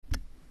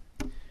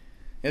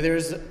Now,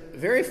 there's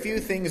very few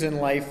things in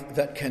life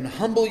that can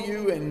humble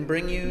you and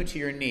bring you to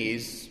your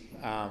knees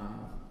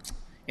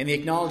in the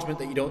acknowledgement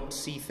that you don't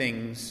see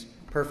things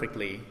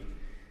perfectly,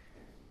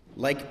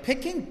 like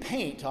picking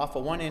paint off a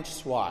 1-inch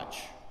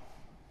swatch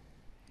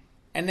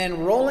and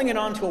then rolling it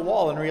onto a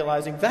wall and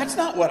realizing that's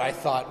not what I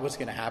thought was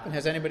going to happen.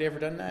 Has anybody ever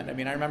done that? I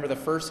mean, I remember the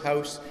first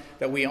house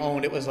that we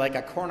owned, it was like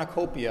a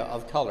cornucopia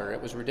of color.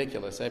 It was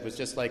ridiculous. It was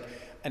just like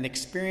an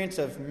experience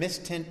of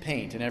mist-tint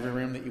paint in every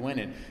room that you went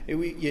in.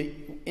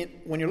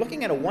 When you're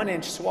looking at a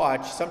 1-inch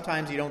swatch,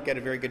 sometimes you don't get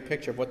a very good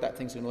picture of what that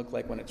thing's going to look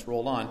like when it's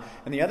rolled on.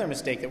 And the other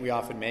mistake that we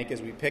often make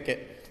is we pick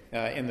it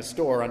in the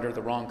store under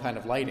the wrong kind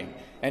of lighting.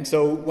 And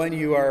so when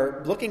you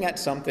are looking at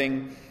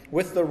something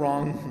with the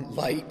wrong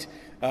light,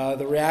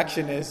 the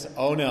reaction is,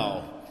 oh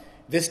no,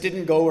 this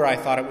didn't go where I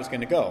thought it was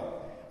going to go.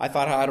 I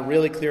thought I had a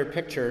really clear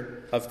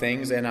picture of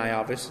things, and I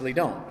obviously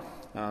don't.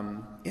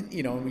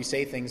 And we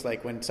say things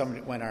like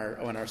when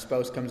our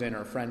spouse comes in,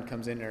 or a friend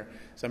comes in, or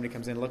somebody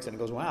comes in and looks at it and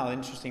goes, wow,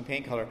 interesting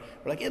paint color.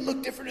 We're like, it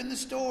looked different in the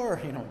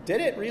store.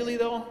 Did it really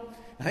though?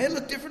 It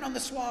looked different on the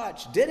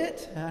swatch. Did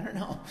it? I don't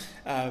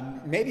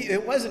know. Maybe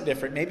it wasn't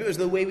different. Maybe it was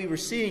the way we were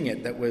seeing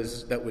it that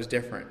was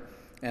different.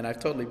 And I've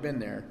totally been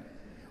there.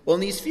 Well, in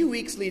these few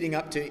weeks leading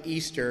up to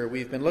Easter,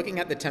 we've been looking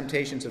at the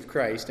temptations of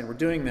Christ, and we're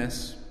doing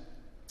this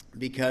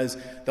because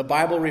the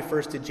Bible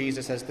refers to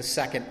Jesus as the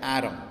second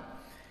Adam.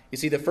 You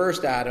see, the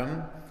first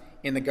Adam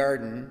in the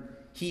garden,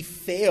 he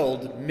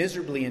failed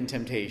miserably in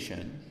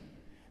temptation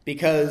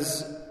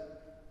because,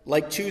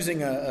 like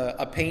choosing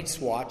a paint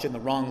swatch in the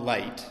wrong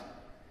light,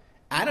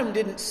 Adam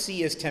didn't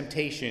see his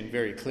temptation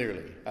very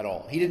clearly at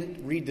all. He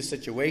didn't read the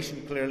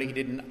situation clearly. He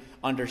didn't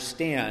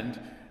understand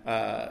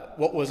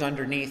what was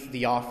underneath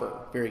the offer.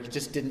 He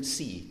just didn't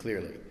see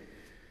clearly.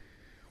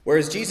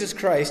 Whereas Jesus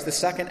Christ, the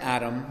second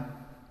Adam,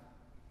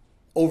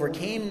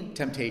 overcame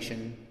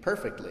temptation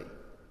perfectly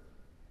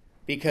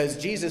because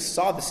Jesus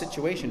saw the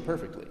situation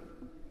perfectly.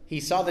 He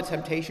saw the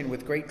temptation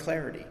with great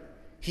clarity.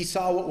 He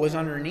saw what was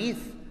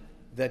underneath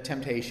the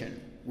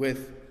temptation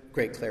with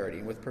great clarity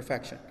and with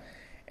perfection.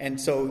 And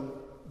so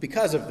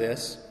because of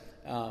this,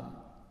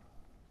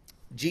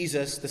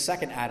 Jesus, the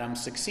second Adam,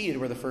 succeeded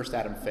where the first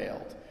Adam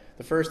failed.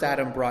 The first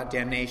Adam brought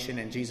damnation,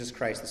 and Jesus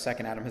Christ, the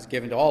second Adam, has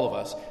given to all of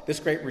us this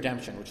great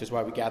redemption, which is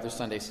why we gather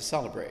Sundays to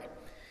celebrate.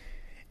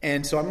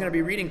 And so I'm going to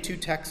be reading two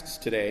texts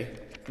today.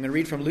 I'm going to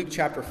read from Luke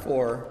chapter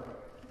 4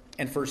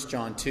 and 1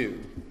 John 2.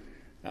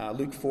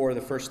 Luke 4, the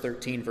first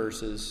 13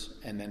 verses,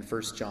 and then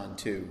 1 John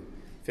 2,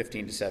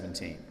 15 to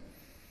 17.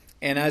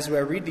 And as I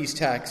read these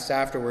texts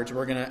afterwards,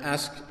 we're going to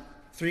ask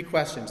three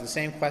questions, the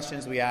same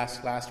questions we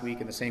asked last week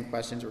and the same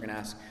questions we're going to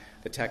ask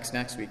the text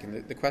next week.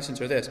 And the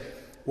questions are this.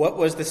 What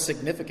was the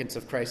significance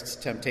of Christ's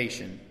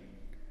temptation?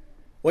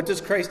 What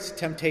does Christ's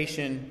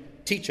temptation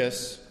teach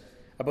us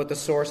about the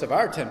source of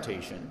our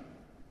temptation?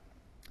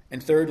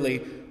 And thirdly,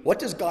 what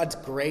does God's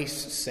grace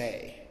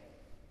say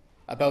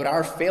about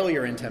our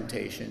failure in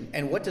temptation?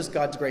 And what does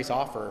God's grace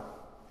offer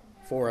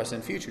for us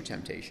in future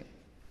temptation?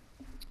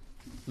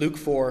 Luke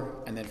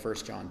 4 and then 1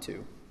 John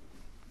 2.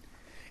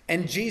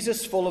 And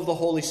Jesus, full of the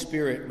Holy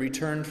Spirit,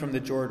 returned from the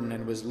Jordan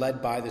and was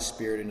led by the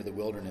Spirit into the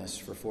wilderness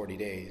for 40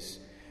 days,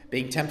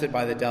 being tempted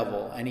by the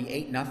devil, and he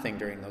ate nothing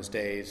during those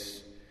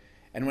days.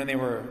 And when they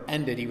were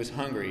ended, he was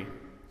hungry.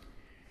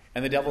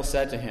 And the devil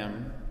said to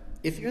him,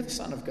 if you're the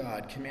Son of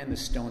God, command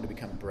this stone to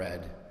become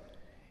bread.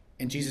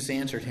 And Jesus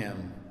answered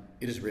him,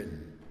 it is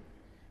written,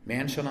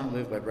 man shall not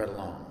live by bread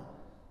alone.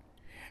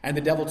 And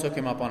the devil took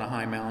him up on a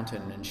high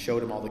mountain and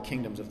showed him all the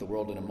kingdoms of the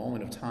world in a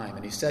moment of time.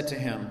 And he said to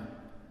him,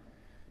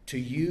 to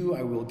you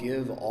I will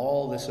give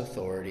all this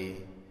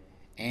authority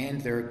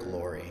and their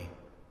glory,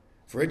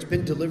 for it's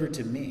been delivered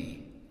to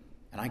me,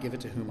 and I give it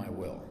to whom I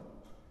will.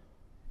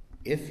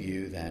 If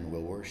you then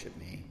will worship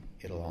me,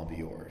 it'll all be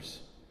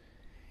yours.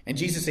 And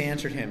Jesus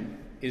answered him,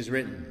 it is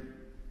written,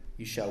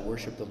 you shall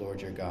worship the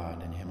Lord your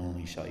God, and him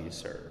only shall you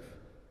serve.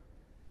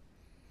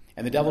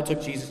 And the devil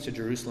took Jesus to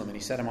Jerusalem, and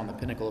he set him on the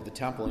pinnacle of the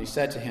temple, and he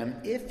said to him,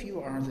 if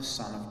you are the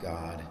Son of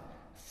God,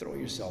 throw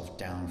yourself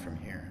down from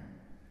here,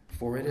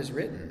 for it is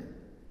written,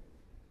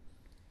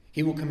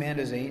 he will command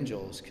his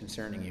angels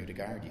concerning you to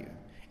guard you,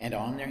 and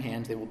on their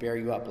hands they will bear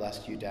you up,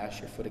 lest you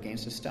dash your foot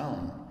against a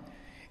stone.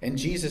 And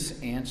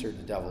Jesus answered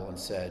the devil and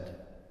said,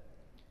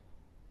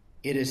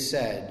 it is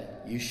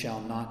said, you shall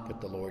not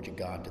put the Lord your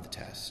God to the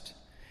test.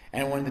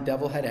 And when the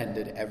devil had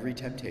ended every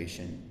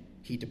temptation,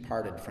 he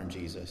departed from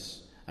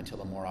Jesus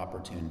until a more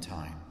opportune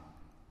time.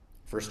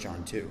 1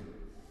 John 2.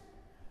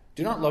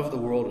 Do not love the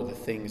world or the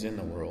things in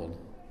the world.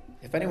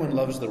 If anyone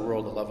loves the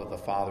world, the love of the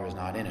Father is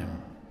not in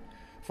him.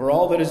 For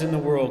all that is in the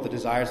world, the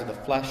desires of the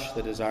flesh,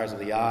 the desires of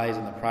the eyes,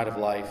 and the pride of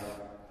life,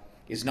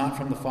 is not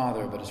from the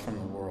Father, but is from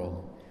the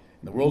world.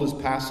 And the world is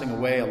passing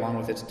away along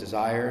with its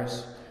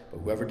desires, but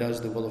whoever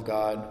does the will of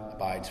God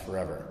abides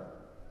forever.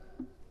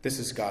 This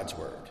is God's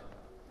word.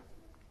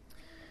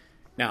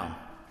 Now,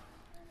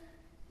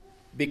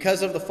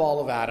 because of the fall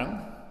of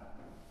Adam,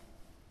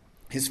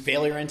 his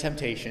failure in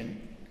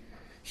temptation,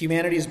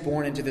 humanity is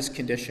born into this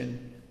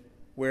condition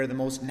where the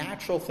most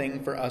natural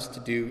thing for us to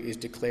do is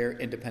declare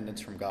independence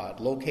from God,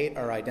 locate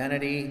our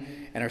identity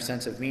and our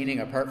sense of meaning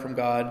apart from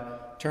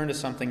God, turn to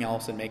something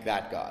else and make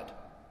that God.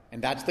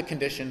 And that's the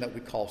condition that we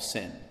call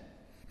sin.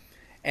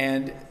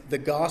 And the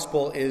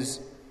gospel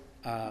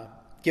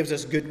gives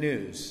us good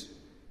news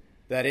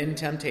that in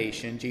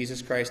temptation,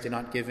 Jesus Christ did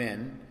not give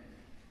in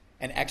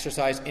and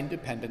exercise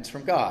independence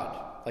from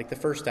God, like the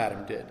first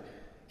Adam did.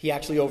 He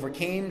actually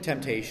overcame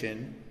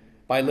temptation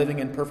by living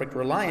in perfect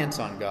reliance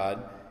on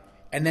God,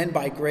 and then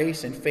by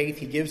grace and faith,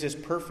 he gives his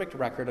perfect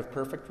record of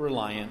perfect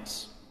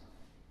reliance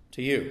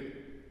to you.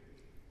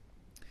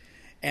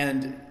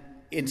 And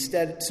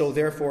instead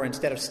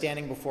of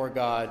standing before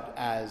God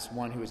as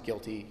one who is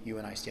guilty, you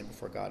and I stand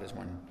before God as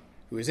one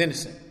who is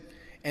innocent.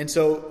 And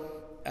so,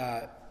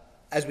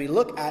 as we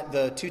look at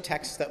the two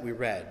texts that we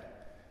read,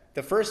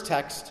 the first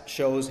text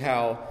shows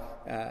how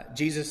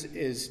Jesus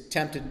is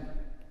tempted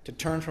to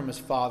turn from his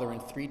Father in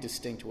three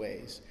distinct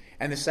ways.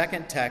 And the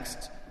second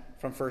text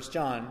from 1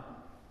 John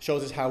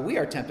shows us how we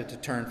are tempted to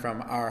turn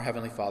from our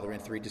Heavenly Father in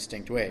three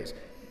distinct ways.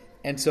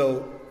 And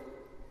so,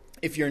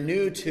 if you're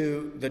new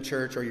to the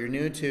church or you're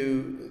new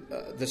to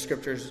the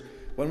scriptures,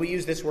 when we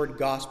use this word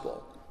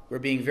gospel, we're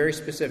being very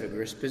specific.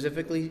 We're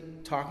specifically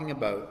talking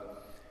about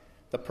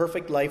the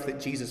perfect life that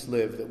Jesus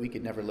lived that we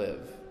could never live,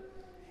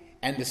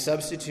 and the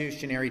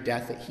substitutionary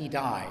death that he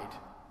died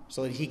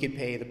so that he could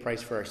pay the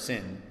price for our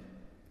sin.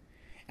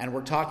 And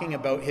we're talking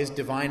about his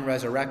divine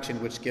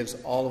resurrection, which gives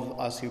all of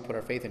us who put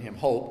our faith in him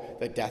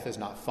hope that death is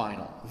not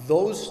final.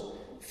 Those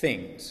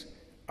things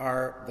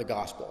are the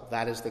gospel.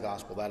 That is the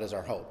gospel. That is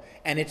our hope.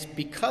 And it's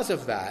because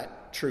of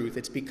that truth,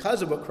 it's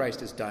because of what Christ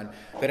has done,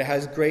 that it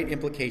has great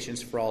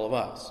implications for all of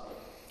us.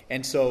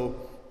 And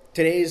so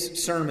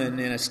today's sermon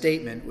in a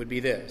statement would be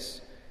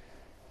this: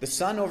 the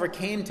Son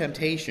overcame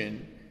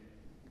temptation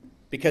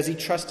because he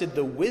trusted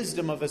the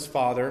wisdom of his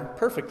Father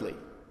perfectly.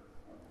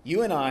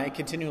 You and I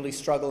continually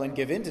struggle and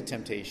give in to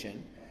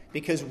temptation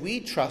because we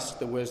trust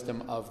the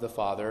wisdom of the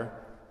Father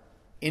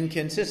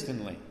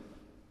inconsistently.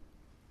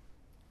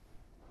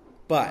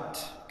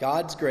 But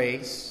God's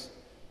grace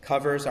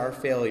covers our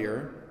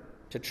failure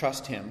to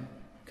trust him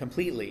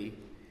completely,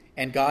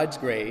 and God's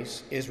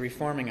grace is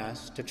reforming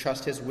us to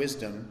trust his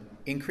wisdom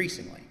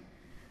increasingly.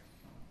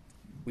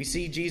 We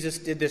see Jesus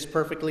did this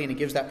perfectly, and he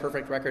gives that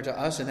perfect record to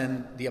us, and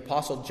then the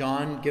Apostle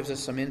John gives us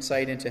some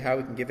insight into how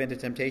we can give in to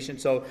temptation.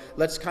 So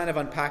let's kind of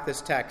unpack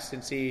this text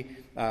and see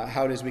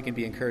how it is we can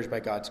be encouraged by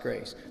God's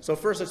grace. So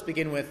first, let's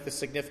begin with the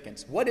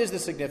significance. What is the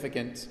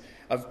significance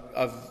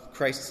of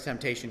Christ's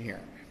temptation here?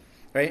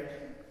 Right?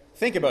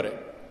 Think about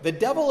it. The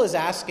devil is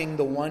asking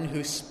the one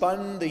who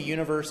spun the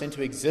universe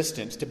into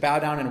existence to bow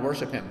down and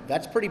worship him.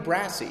 That's pretty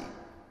brassy.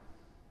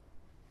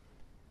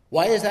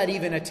 Why is that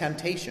even a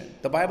temptation?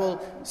 The Bible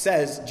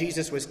says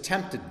Jesus was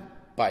tempted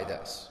by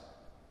this.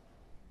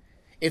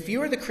 If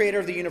you are the creator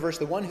of the universe,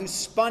 the one who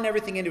spun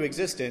everything into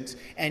existence,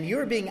 and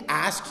you're being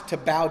asked to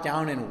bow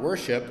down and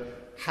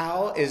worship,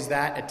 how is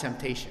that a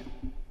temptation?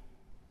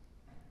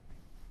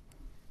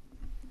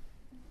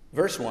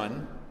 Verse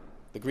 1,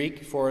 the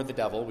Greek for the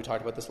devil, we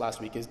talked about this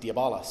last week, is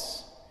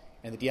diabolos.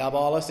 And the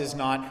diabolos is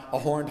not a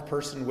horned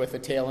person with a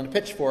tail and a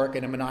pitchfork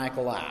and a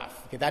maniacal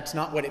laugh. Okay, that's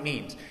not what it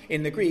means.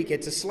 In the Greek,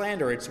 it's a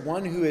slander. It's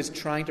one who is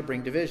trying to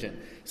bring division.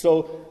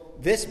 So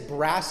this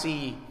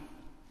brassy,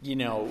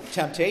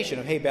 temptation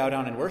of, hey, bow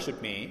down and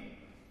worship me,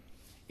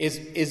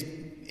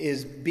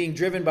 is being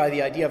driven by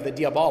the idea of the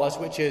diabolos,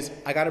 which is,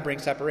 I got to bring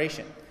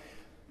separation.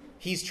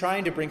 He's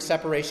trying to bring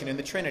separation in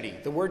the Trinity.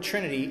 The word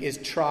Trinity is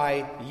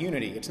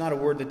tri-unity. It's not a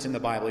word that's in the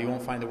Bible. You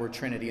won't find the word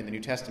Trinity in the New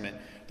Testament.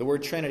 The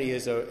word Trinity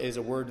is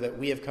a word that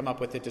we have come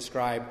up with to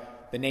describe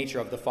the nature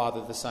of the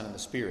Father, the Son, and the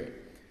Spirit.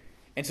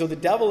 And so the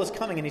devil is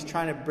coming and he's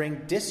trying to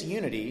bring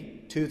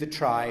disunity to the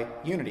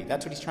tri-unity.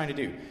 That's what he's trying to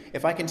do.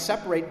 If I can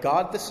separate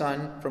God the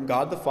Son from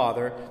God the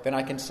Father, then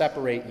I can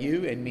separate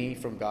you and me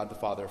from God the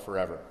Father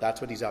forever. That's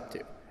what he's up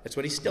to. It's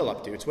what he's still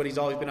up to. It's what he's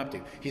always been up to.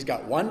 He's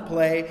got one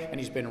play, and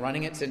he's been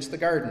running it since the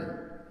garden.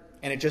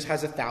 And it just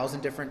has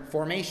 1,000 different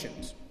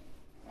formations.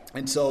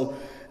 And so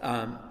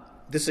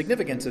the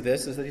significance of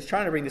this is that he's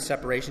trying to bring the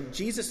separation.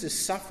 Jesus is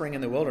suffering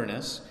in the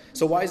wilderness.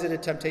 So why is it a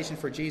temptation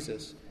for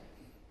Jesus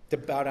to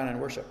bow down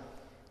and worship?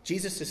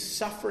 Jesus is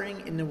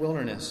suffering in the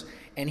wilderness,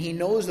 and he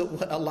knows that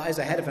what lies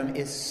ahead of him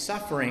is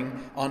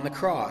suffering on the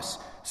cross.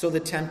 So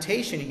the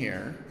temptation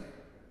here,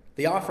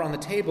 the offer on the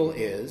table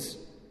is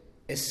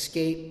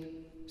escape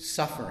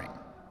suffering.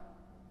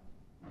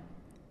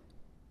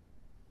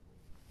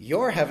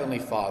 Your Heavenly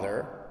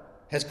Father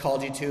has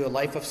called you to a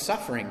life of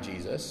suffering,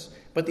 Jesus,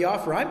 but the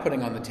offer I'm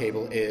putting on the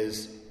table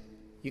is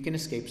you can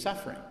escape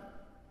suffering.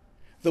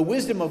 The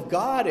wisdom of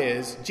God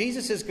is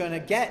Jesus is going to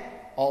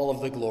get all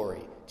of the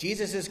glory.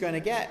 Jesus is going to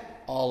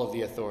get all of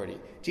the authority.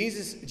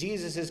 Jesus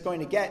is going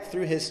to get,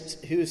 through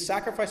his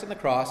sacrifice on the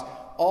cross,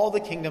 all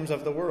the kingdoms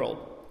of the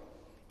world.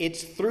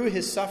 It's through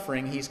his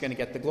suffering he's going to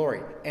get the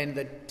glory. And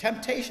the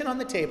temptation on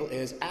the table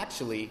is,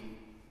 actually,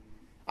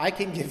 I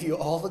can give you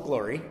all the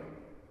glory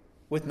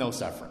with no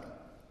suffering.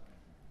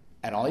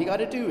 And all you got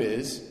to do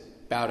is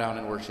bow down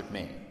and worship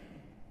me.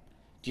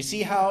 Do you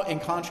see how, in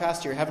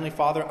contrast to your Heavenly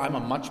Father, I'm a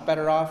much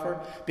better offer?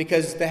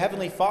 Because the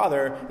Heavenly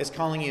Father is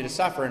calling you to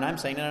suffer, and I'm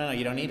saying, no,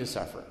 you don't need to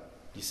suffer.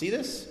 Do you see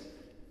this?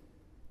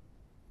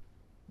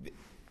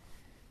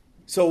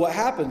 So what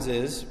happens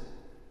is,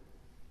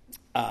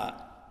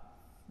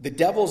 the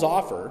devil's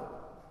offer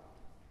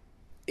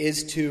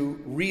is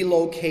to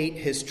relocate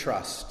his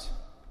trust.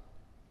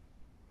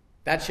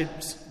 That should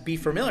be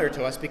familiar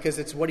to us because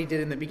it's what he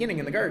did in the beginning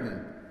in the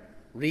garden.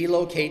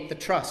 Relocate the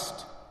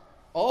trust.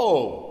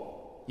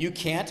 Oh, you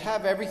can't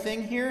have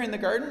everything here in the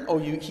garden? Oh,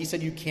 he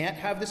said you can't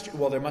have this?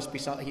 Well, there must be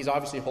something. He's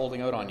obviously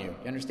holding out on you.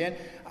 You understand?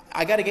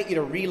 I got to get you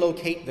to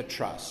relocate the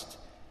trust.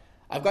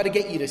 I've got to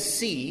get you to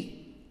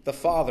see the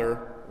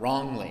Father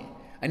wrongly.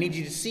 I need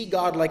you to see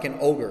God like an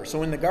ogre.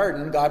 So in the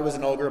garden, God was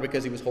an ogre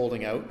because he was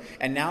holding out.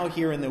 And now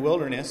here in the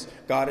wilderness,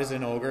 God is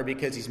an ogre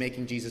because he's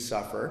making Jesus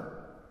suffer.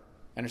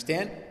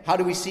 Understand? How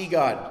do we see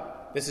God?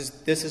 This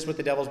is what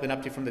the devil's been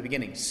up to from the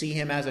beginning. See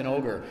him as an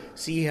ogre.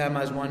 See him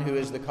as one who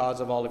is the cause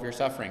of all of your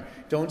suffering.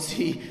 Don't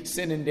see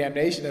sin and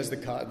damnation as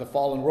the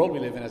fallen world we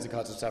live in as the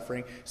cause of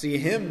suffering. See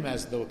him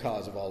as the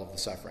cause of all of the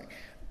suffering.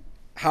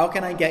 How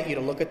can I get you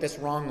to look at this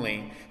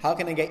wrongly? How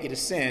can I get you to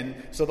sin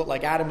so that,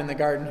 like Adam in the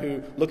garden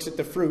who looks at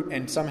the fruit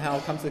and somehow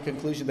comes to the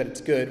conclusion that it's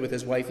good with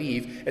his wife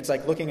Eve, it's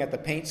like looking at the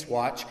paint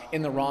swatch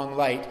in the wrong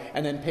light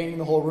and then painting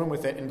the whole room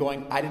with it and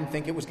going, I didn't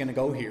think it was going to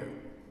go here.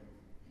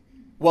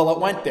 Well, it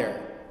went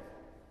there.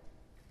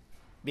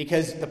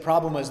 Because the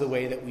problem was the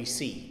way that we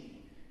see,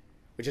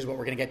 which is what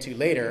we're going to get to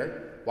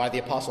later, why the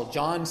Apostle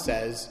John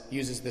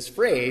uses this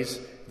phrase,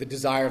 the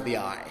desire of the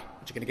eye,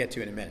 which we're going to get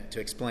to in a minute,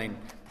 to explain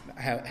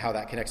how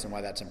that connects and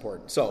why that's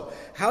important. So,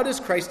 how does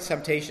Christ's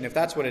temptation, if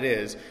that's what it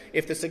is,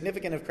 if the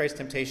significance of Christ's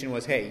temptation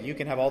was, hey, you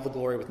can have all the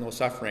glory with no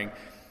suffering,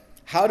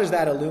 how does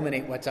that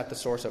illuminate what's at the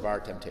source of our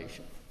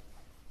temptation?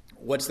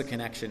 What's the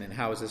connection and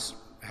how is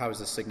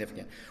this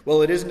significant?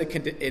 Well, it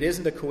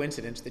isn't a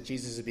coincidence that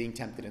Jesus is being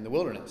tempted in the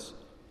wilderness.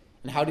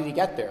 And how did he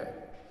get there?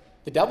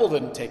 The devil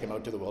didn't take him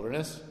out to the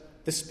wilderness.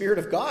 The Spirit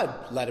of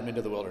God led him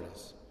into the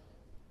wilderness.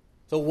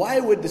 So why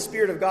would the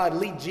Spirit of God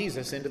lead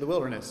Jesus into the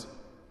wilderness?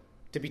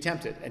 To be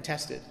tempted and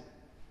tested.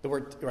 The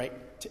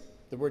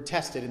word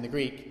tested in the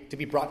Greek, to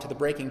be brought to the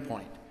breaking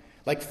point.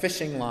 Like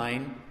fishing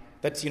line,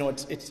 that's,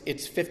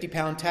 it's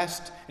 50-pound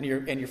test, and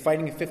you're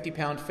fighting a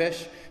 50-pound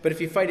fish. But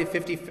if you fight a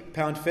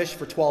 50-pound fish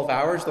for 12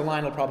 hours, the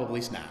line will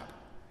probably snap.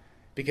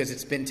 Because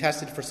it's been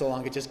tested for so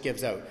long, it just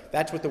gives out.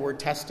 That's what the word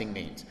testing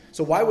means.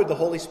 So why would the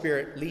Holy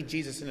Spirit lead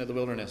Jesus into the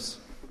wilderness?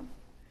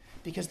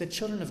 Because the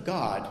children of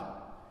God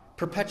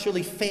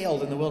perpetually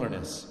failed in the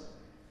wilderness.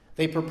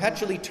 They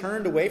perpetually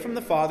turned away from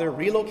the Father,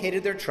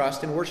 relocated their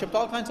trust, and worshipped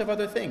all kinds of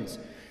other things.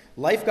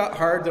 Life got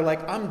hard. They're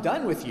like, I'm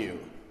done with you.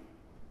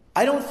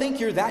 I don't think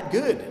you're that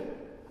good.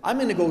 I'm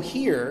going to go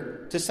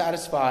here to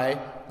satisfy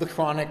the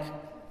chronic,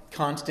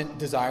 constant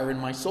desire in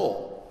my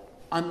soul.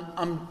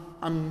 I'm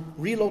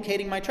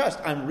relocating my trust.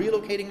 I'm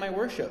relocating my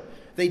worship.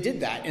 They did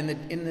that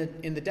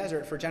in the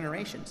desert for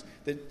generations.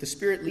 The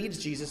Spirit leads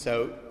Jesus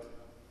out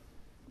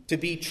to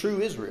be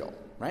true Israel,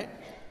 right?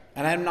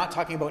 And I'm not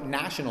talking about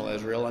national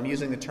Israel. I'm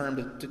using the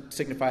term to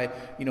signify,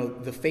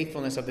 the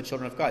faithfulness of the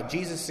children of God.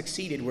 Jesus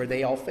succeeded where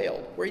they all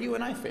failed, where you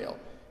and I failed.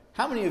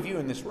 How many of you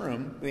in this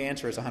room, the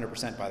answer is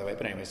 100%, by the way,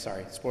 but anyway,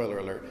 sorry, spoiler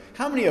alert.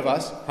 How many of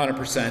us,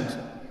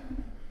 100%,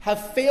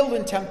 have failed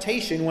in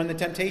temptation when the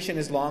temptation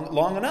is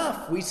long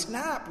enough? We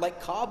snap like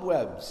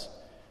cobwebs.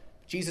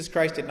 Jesus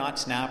Christ did not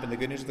snap, and the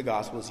good news of the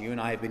gospel is you and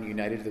I have been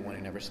united to the one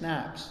who never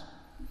snaps.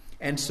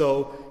 And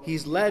so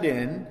he's led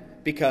in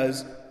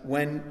because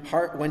when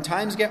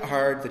times get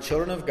hard, the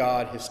children of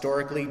God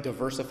historically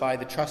diversify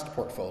the trust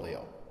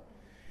portfolio.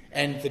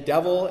 And the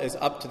devil is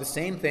up to the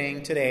same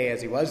thing today as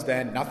he was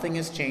then. Nothing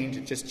has changed.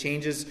 It just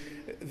changes.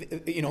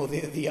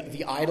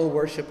 The idol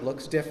worship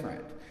looks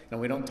different. And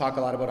we don't talk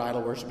a lot about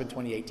idol worship in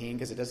 2018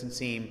 because it doesn't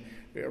seem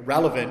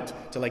relevant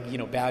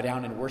to bow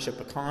down and worship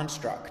a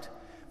construct.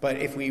 But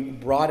if we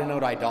broaden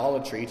out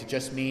idolatry to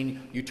just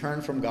mean you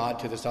turn from God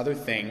to this other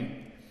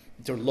thing,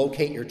 to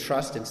locate your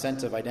trust and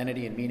sense of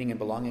identity and meaning and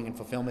belonging and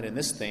fulfillment in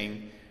this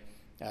thing,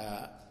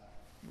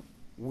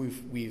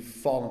 we've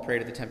fallen prey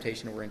to the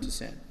temptation and we're into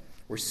sin.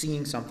 We're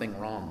seeing something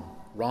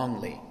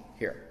wrongly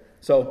here.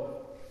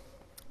 So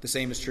the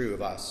same is true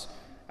of us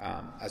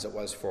as it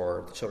was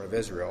for the children of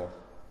Israel.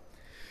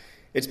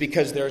 It's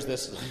because there's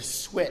this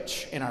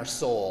switch in our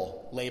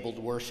soul labeled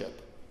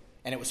worship.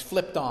 And it was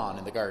flipped on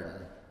in the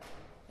garden.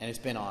 And it's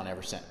been on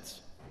ever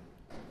since.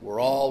 We're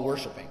all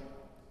worshiping.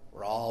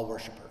 We're all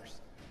worshipers.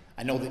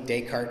 I know that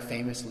Descartes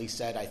famously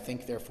said, I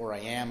think, therefore I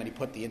am. And he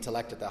put the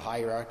intellect at the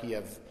hierarchy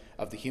of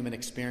the human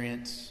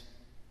experience.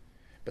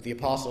 But the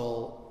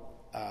Apostle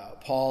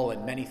Paul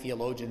and many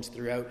theologians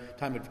throughout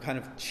time have kind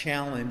of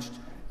challenged,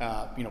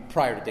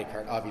 prior to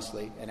Descartes,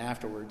 obviously, and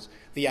afterwards,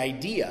 the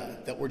idea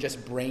that we're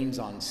just brains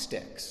on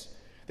sticks.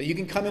 That you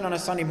can come in on a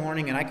Sunday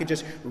morning and I could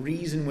just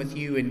reason with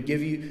you and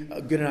give you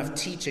a good enough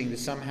teaching to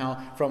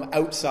somehow, from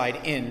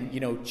outside in,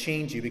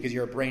 change you because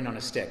you're a brain on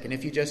a stick. And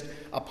if you just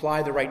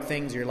apply the right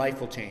things, your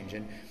life will change.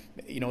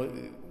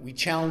 we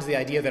challenge the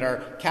idea that our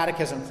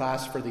catechism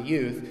class for the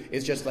youth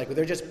is just like,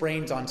 they're just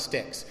brains on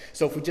sticks.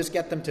 So if we just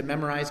get them to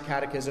memorize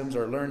catechisms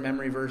or learn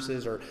memory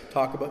verses or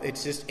talk about,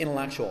 it's just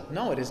intellectual.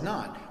 No, it is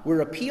not.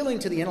 We're appealing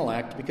to the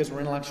intellect because we're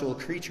intellectual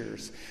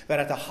creatures.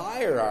 But at the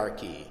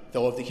hierarchy,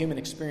 though, of the human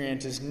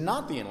experience is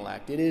not the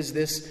intellect. It is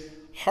this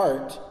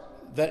heart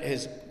that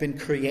has been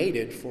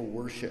created for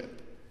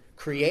worship,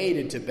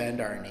 created to bend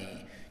our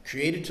knee,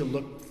 created to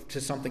look to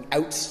something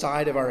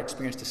outside of our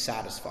experience to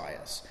satisfy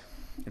us.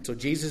 And so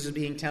Jesus is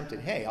being tempted.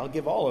 Hey, I'll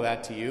give all of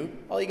that to you.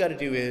 All you got to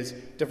do is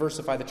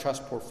diversify the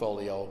trust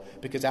portfolio,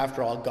 because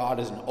after all, God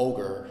is an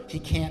ogre. He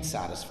can't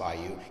satisfy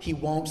you. He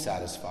won't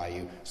satisfy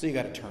you. So you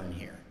got to turn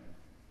here.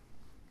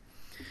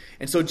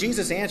 And so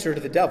Jesus' answer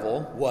to the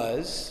devil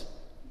was,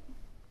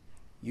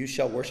 you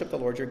shall worship the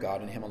Lord your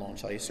God, and him alone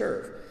shall you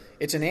serve.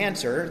 It's an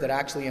answer that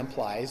actually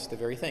implies the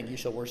very thing. You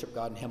shall worship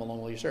God, and him alone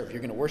will you serve.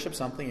 You're going to worship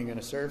something, you're going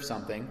to serve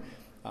something.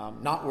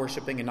 Not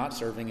worshiping and not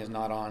serving is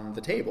not on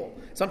the table.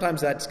 Sometimes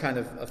that's kind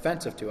of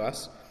offensive to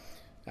us.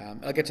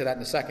 I'll get to that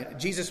in a second.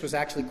 Jesus was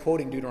actually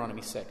quoting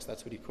Deuteronomy 6.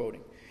 That's what he's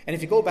quoting. And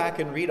if you go back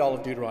and read all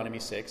of Deuteronomy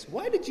 6,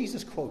 why did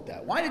Jesus quote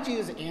that? Why did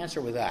Jesus answer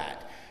with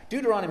that?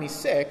 Deuteronomy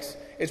 6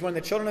 is when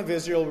the children of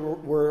Israel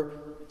were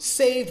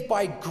saved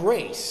by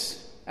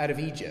grace out of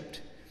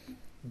Egypt.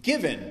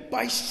 Given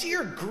by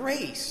sheer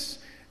grace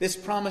this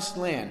promised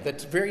land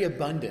that's very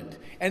abundant.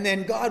 And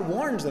then God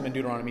warns them in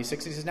Deuteronomy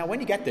 6. He says, now when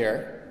you get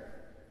there,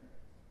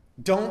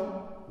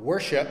 don't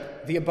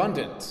worship the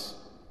abundance.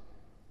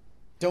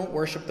 Don't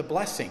worship the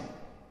blessing.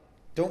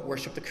 Don't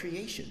worship the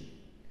creation.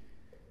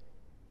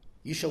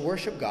 You shall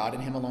worship God,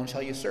 and him alone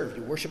shall you serve.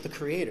 You worship the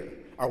Creator.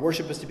 Our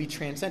worship is to be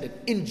transcendent.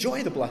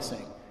 Enjoy the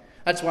blessing.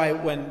 That's why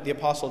when the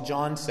Apostle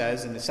John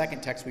says in the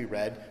second text we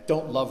read,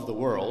 don't love the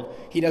world,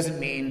 he doesn't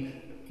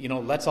mean,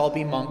 let's all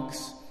be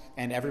monks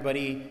and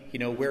everybody,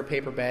 wear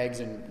paper bags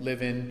and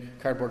live in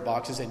cardboard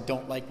boxes and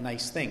don't like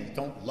nice things.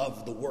 Don't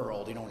love the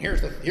world.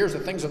 Here's the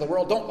things of the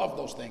world. Don't love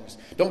those things.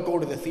 Don't go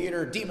to the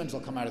theater. Demons will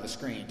come out of the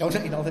screen.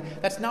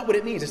 That's not what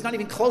it means. It's not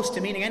even close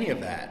to meaning any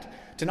of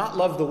that. To not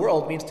love the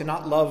world means to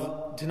not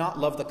love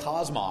the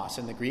cosmos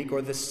in the Greek,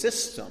 or the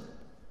system.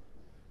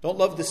 Don't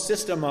love the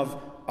system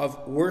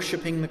of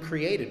worshiping the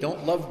created.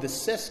 Don't love the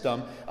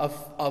system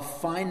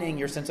of finding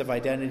your sense of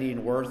identity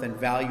and worth and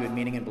value and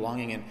meaning and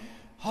belonging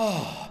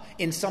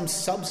in some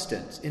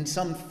substance, in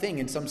something,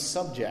 in some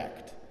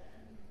subject.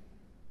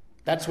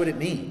 That's what it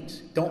means.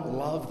 Don't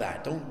love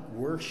that. Don't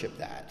worship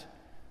that.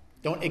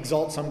 Don't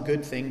exalt some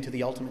good thing to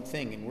the ultimate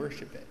thing and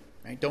worship it.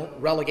 Right? Don't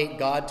relegate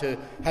God to,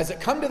 has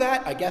it come to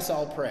that? I guess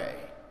I'll pray.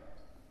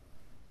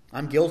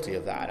 I'm guilty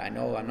of that. I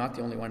know I'm not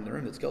the only one in the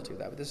room that's guilty of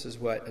that, but this is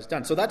what is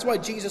done. So that's why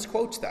Jesus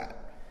quotes that.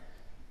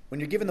 When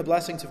you're given the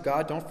blessings of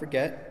God, don't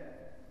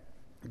forget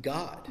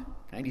God.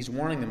 Right? He's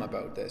warning them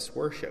about this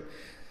worship.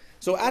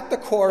 So at the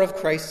core of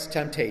Christ's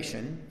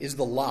temptation is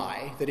the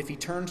lie that if he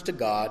turns to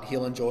God,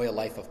 he'll enjoy a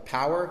life of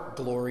power,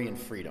 glory, and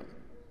freedom.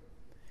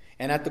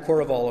 And at the core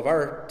of all of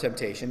our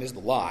temptation is the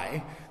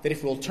lie that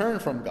if we'll turn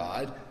from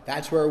God,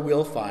 that's where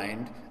we'll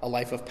find a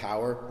life of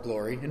power,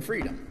 glory, and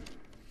freedom.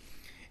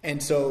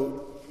 And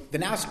so the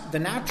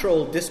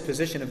natural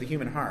disposition of the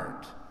human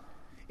heart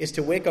is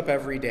to wake up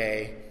every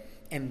day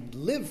and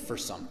live for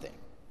something,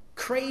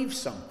 crave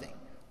something,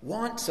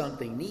 want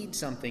something, need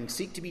something,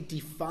 seek to be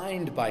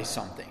defined by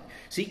something,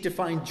 seek to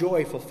find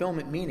joy,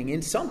 fulfillment, meaning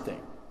in something.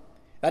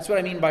 That's what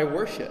I mean by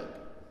worship.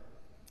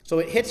 So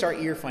it hits our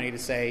ear funny to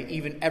say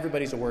even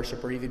everybody's a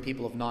worshiper, even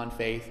people of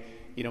non-faith.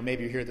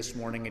 Maybe you're here this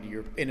morning and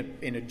you're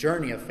in a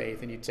journey of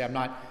faith, and you'd say,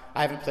 I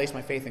haven't placed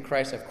my faith in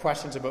Christ. I have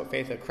questions about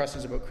faith. I have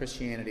questions about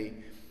Christianity.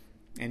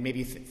 And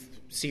maybe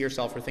see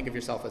yourself or think of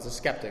yourself as a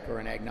skeptic or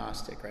an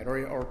agnostic, right?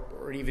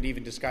 Or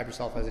even describe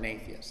yourself as an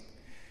atheist.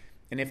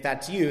 And if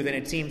that's you, then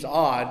it seems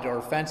odd or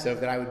offensive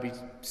that I would be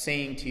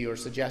saying to you or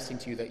suggesting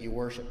to you that you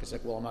worship. It's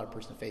like, well, I'm not a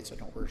person of faith, so I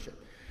don't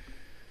worship.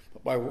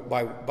 But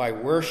by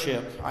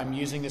worship, I'm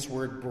using this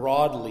word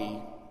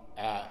broadly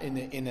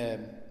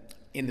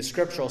in the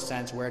scriptural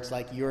sense, where it's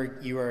like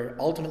you are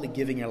ultimately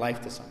giving your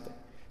life to something.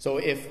 So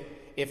if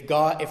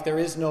there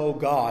is no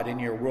God in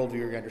your worldview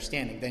or your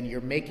understanding, then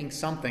you're making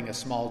something a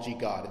small g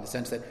God, in the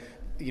sense that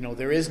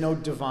there is no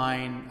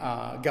divine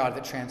God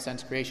that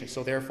transcends creation.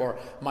 So therefore,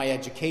 my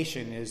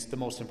education is the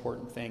most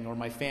important thing, or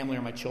my family,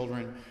 or my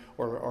children,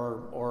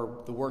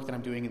 or the work that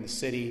I'm doing in the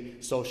city,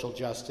 social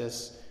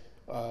justice,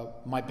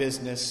 my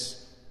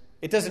business.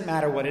 It doesn't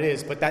matter what it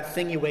is, but that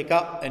thing you wake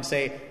up and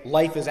say,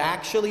 life is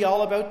actually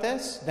all about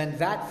this, then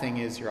that thing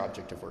is your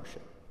object of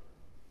worship.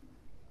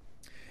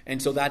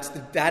 And so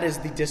that is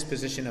the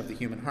disposition of the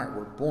human heart.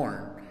 We're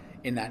born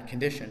in that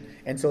condition.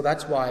 And so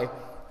that's why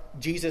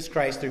Jesus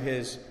Christ, through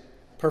his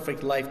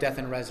perfect life, death,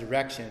 and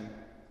resurrection,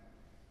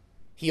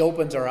 he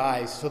opens our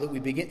eyes so that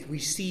we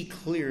see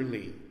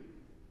clearly.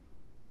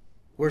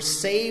 We're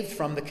saved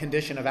from the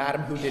condition of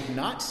Adam, who did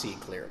not see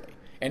clearly,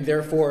 and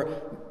therefore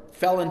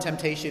fell in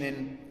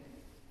temptation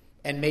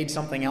and made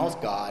something else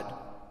God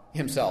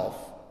himself,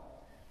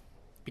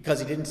 because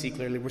he didn't see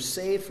clearly. We're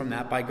saved from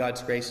that by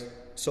God's grace,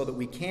 so that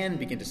we can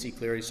begin to see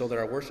clearly, so that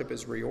our worship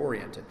is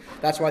reoriented.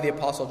 That's why the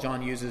Apostle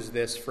John uses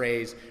this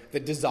phrase, the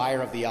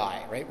desire of the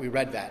eye, right? We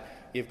read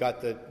that. You've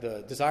got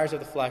the desires of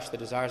the flesh, the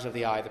desires of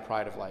the eye, the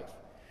pride of life.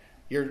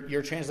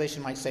 Your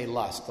translation might say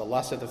lust, the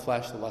lust of the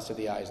flesh, the lust of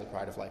the eyes, the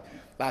pride of life.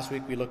 Last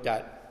week we looked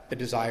at the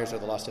desires or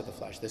the lust of the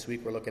flesh. This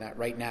week we're looking at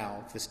right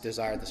now this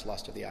desire, this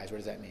lust of the eyes. What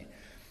does that mean?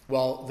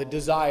 Well, the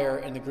desire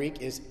in the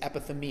Greek is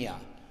epithemia.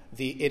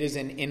 It is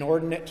an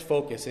inordinate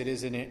focus. It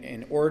is an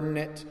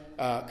inordinate,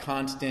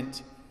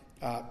 constant,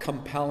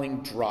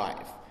 compelling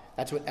drive.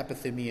 That's what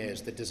epithemia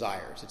is, the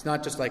desires. It's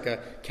not just like a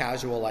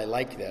casual, I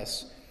like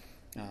this.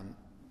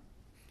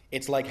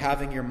 It's like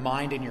having your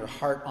mind and your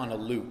heart on a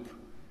loop,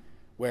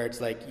 where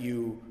it's like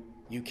you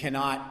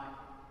cannot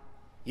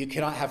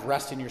have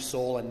rest in your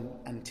soul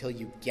until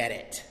you get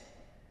it,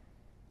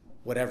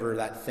 whatever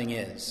that thing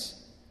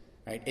is.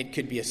 Right? It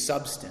could be a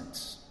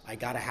substance. I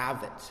got to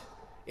have it.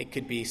 It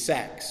could be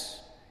sex.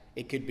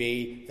 It could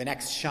be the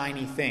next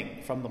shiny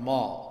thing from the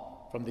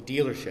mall, from the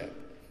dealership.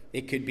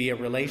 It could be a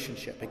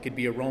relationship. It could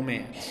be a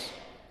romance.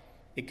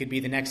 It could be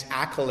the next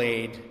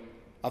accolade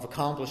of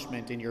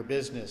accomplishment in your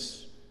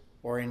business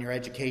or in your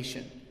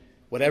education.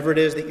 Whatever it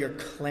is that you're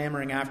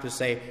clamoring after,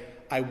 say,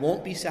 I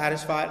won't be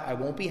satisfied, I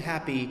won't be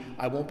happy,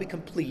 I won't be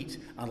complete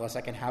unless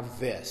I can have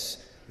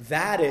this.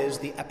 That is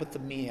the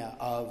epithemia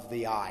of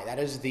the eye. That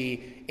is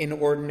the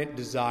inordinate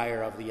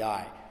desire of the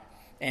eye.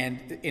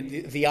 And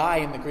the eye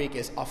in the Greek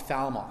is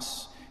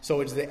ophthalmos. So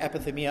it's the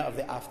epithemia of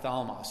the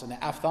ophthalmos. And the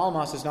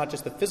ophthalmos is not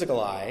just the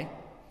physical eye.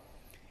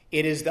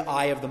 It is the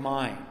eye of the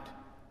mind.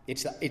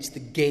 It's the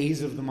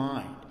gaze of the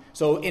mind.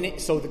 So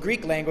the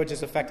Greek language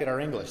has affected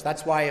our English.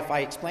 That's why if I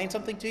explain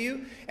something to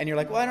you and you're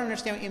like, well, I don't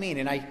understand what you mean,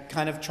 and I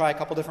kind of try a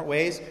couple different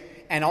ways,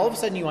 and all of a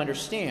sudden you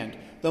understand,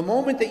 the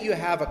moment that you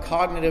have a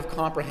cognitive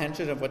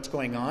comprehension of what's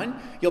going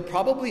on, you'll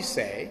probably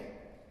say,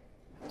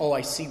 oh,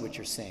 I see what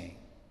you're saying.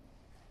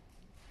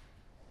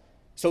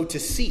 So to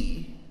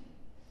see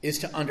is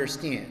to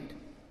understand.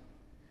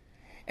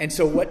 And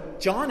so what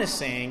John is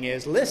saying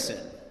is, listen,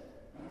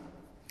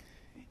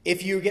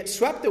 if you get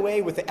swept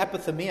away with the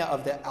epithemia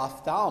of the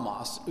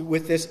ophthalmos,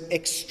 with this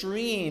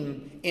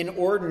extreme,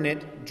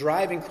 inordinate,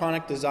 driving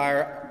chronic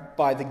desire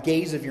by the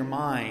gaze of your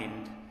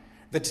mind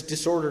that's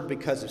disordered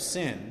because of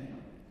sin,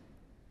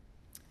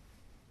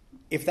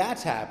 if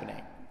that's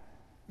happening,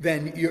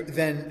 then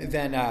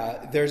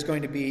there's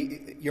going to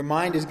be, your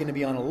mind is going to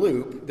be on a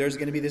loop. There's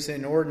going to be this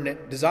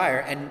inordinate desire,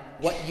 and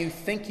what you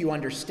think you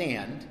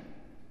understand,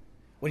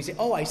 when you say,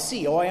 oh, I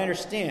see, oh, I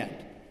understand,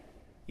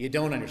 you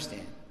don't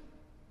understand.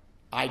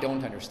 I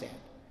don't understand.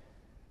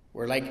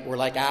 We're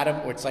like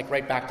Adam. It's like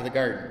right back to the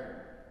garden.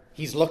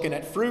 He's looking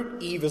at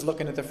fruit. Eve is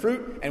looking at the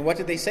fruit. And what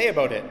did they say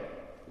about it?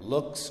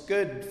 Looks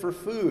good for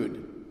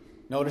food.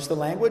 Notice the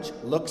language?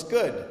 Looks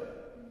good.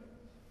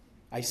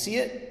 I see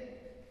it,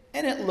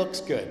 and it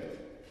looks good.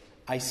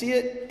 I see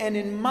it, and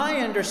in my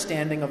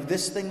understanding of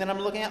this thing that I'm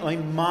looking at,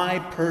 like my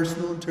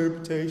personal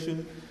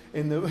interpretation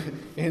in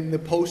the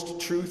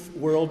post-truth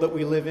world that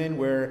we live in,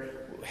 where,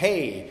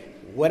 hey,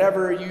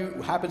 whatever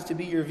happens to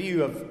be your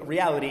view of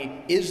reality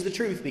is the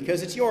truth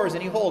because it's yours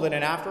and you hold it,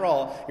 and after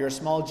all, you're a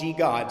small g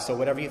God, so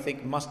whatever you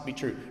think must be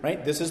true,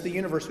 right? This is the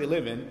universe we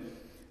live in.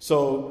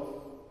 So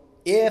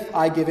if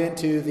I give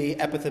into the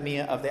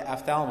epithemia of the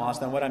ophthalmos,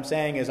 then what I'm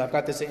saying is I've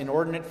got this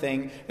inordinate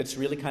thing that's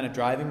really kind of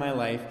driving my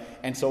life,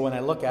 and so when I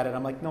look at it,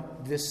 I'm like,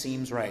 nope, this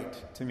seems right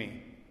to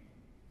me.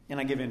 And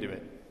I give into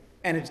it.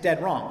 And it's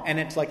dead wrong. And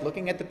it's like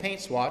looking at the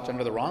paint swatch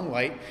under the wrong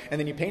light, and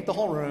then you paint the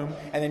whole room,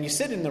 and then you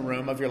sit in the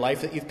room of your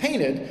life that you've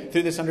painted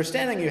through this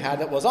understanding you had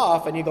that was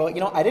off, and you go,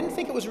 I didn't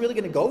think it was really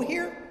going to go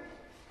here.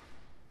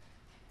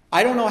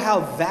 I don't know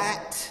how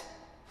that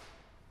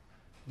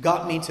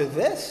got me to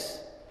this,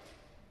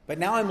 but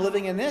now I'm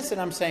living in this, and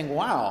I'm saying,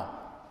 wow,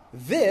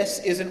 this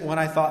isn't what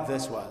I thought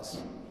this was.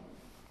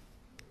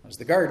 It was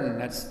the garden.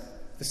 That's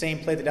the same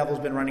play the devil's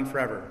been running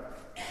forever.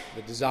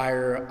 The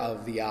desire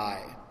of the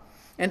eye.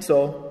 And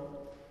so,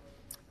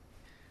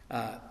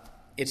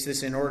 it's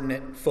this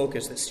inordinate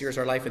focus that steers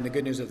our life. And the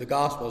good news of the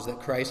gospel is that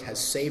Christ has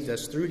saved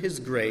us through his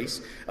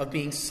grace of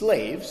being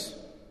slaves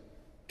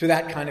to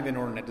that kind of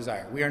inordinate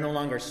desire. We are no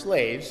longer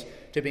slaves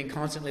to being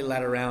constantly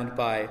led around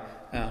by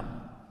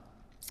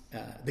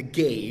the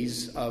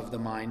gaze of the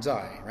mind's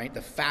eye, right?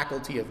 The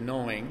faculty of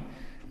knowing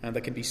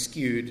that can be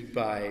skewed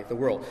by the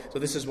world. So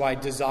this is why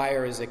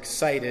desire is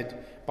excited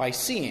by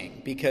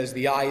seeing, because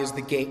the eye is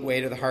the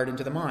gateway to the heart and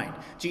to the mind.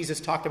 Jesus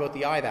talked about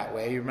the eye that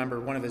way. You remember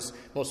one of his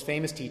most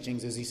famous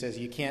teachings is he says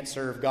you can't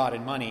serve God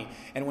and money.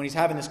 And when he's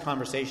having this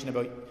conversation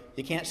about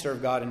you can't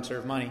serve God and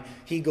serve money,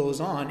 he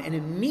goes on, and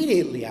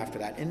immediately after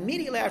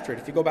it,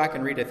 if you go back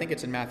and read it, I think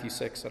it's in Matthew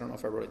 6, I don't know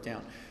if I wrote it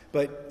down,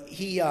 but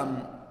he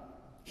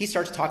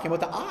starts talking about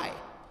the eye.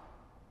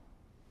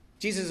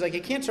 Jesus is like,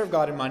 you can't serve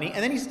God and money.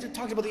 And then he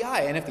talks about the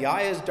eye. And if the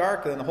eye is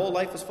dark, then the whole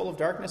life is full of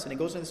darkness. And he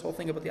goes into this whole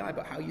thing about the eye,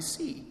 about how you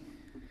see.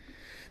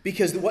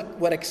 Because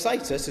what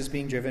excites us is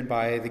being driven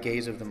by the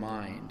gaze of the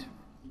mind.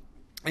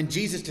 And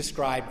Jesus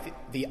described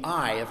the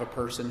eye of a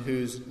person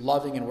who's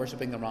loving and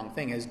worshiping the wrong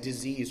thing as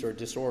disease or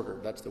disorder.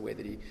 That's the way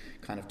that he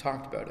kind of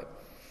talked about it.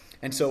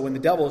 And so when the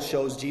devil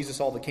shows Jesus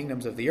all the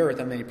kingdoms of the earth,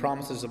 and then he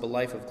promises of a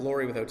life of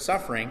glory without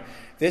suffering,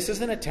 this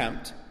is an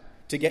attempt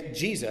to get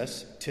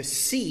Jesus to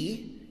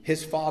see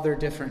his Father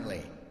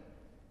differently.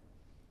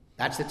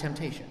 That's the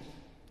temptation.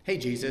 Hey,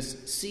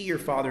 Jesus, see your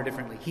Father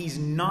differently. He's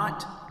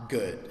not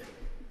good.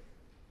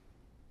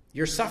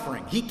 You're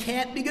suffering. He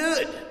can't be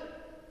good.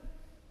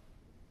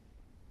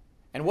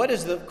 And what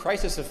is the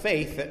crisis of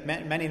faith that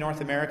many North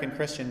American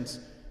Christians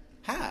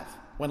have?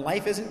 When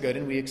life isn't good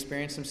and we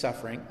experience some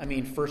suffering, I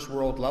mean first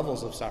world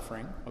levels of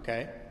suffering,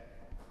 okay?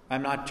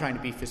 I'm not trying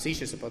to be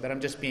facetious about that.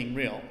 I'm just being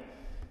real.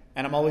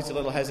 And I'm always a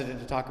little hesitant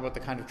to talk about the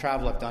kind of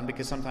travel I've done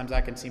because sometimes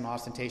that can seem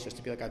ostentatious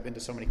to be like I've been to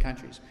so many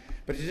countries.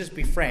 But to just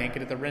be frank,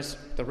 and at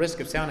the risk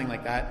of sounding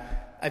like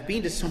that, I've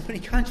been to so many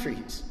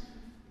countries.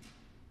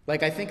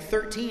 Like I think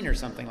 13 or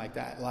something like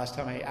that, last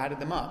time I added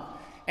them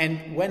up.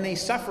 And when they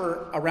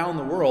suffer around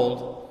the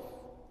world,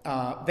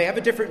 they have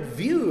a different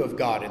view of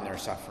God in their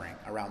suffering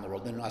around the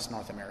world than us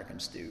North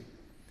Americans do.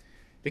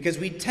 Because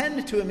we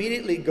tend to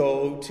immediately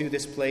go to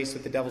this place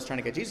that the devil's trying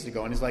to get Jesus to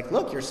go. And he's like,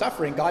 look, you're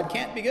suffering. God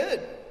can't be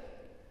good.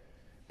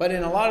 But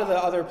in a lot of the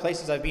other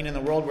places I've been in the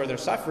world where they're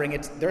suffering,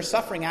 their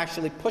suffering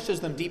actually pushes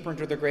them deeper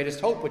into their greatest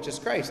hope, which is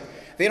Christ.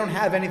 They don't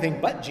have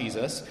anything but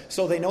Jesus,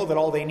 so they know that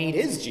all they need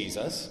is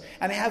Jesus.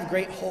 And they have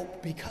great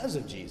hope because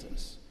of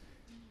Jesus.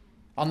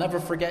 I'll never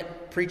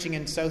forget preaching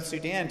in South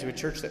Sudan to a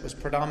church that was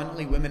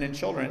predominantly women and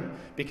children,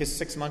 because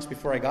 6 months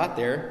before I got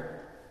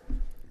there,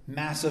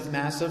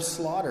 massive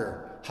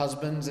slaughter.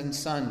 Husbands and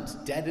sons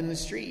dead in the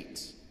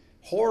streets.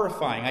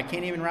 Horrifying. I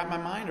can't even wrap my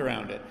mind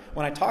around it.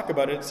 When I talk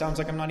about it, it sounds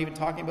like I'm not even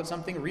talking about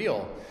something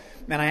real.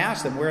 And I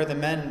asked them, where are the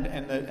men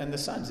and the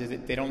sons? Is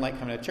it they don't like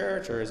coming to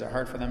church, or is it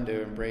hard for them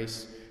to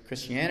embrace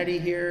Christianity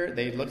here?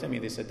 They looked at me,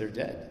 they said they're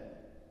dead.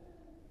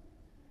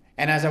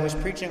 And as I was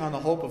preaching on the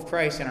hope of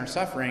Christ and our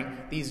suffering,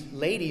 these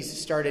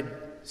ladies started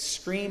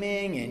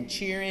screaming and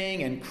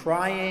cheering and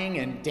crying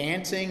and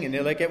dancing, and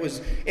it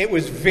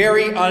was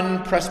very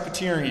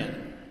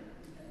un-Presbyterian.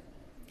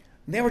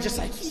 And they were just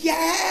like,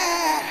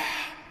 yeah!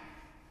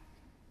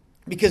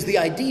 Because the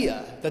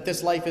idea that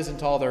this life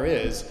isn't all there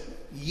is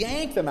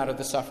yanked them out of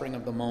the suffering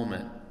of the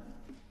moment.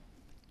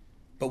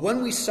 But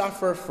when we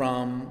suffer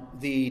from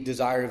the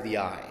desire of the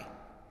eye,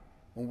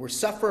 when we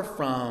suffer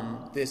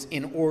from this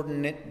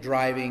inordinate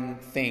driving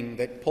thing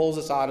that pulls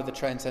us out of the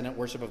transcendent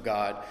worship of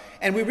God,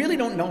 and we really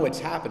don't know what's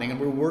happening, and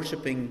we're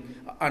worshiping,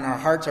 and our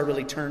hearts are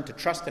really turned to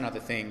trust in other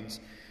things,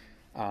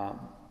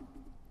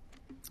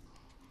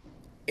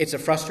 it's a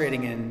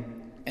frustrating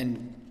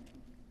and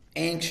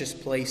anxious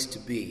place to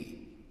be.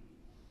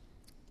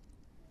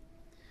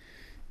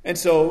 And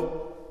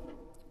so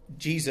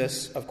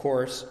Jesus, of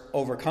course,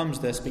 overcomes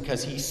this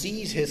because he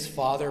sees his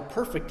Father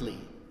perfectly.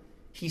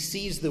 He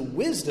sees the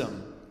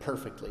wisdom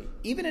perfectly,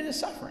 even in his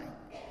suffering.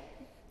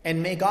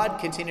 And may God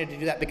continue to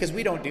do that, because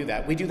we don't do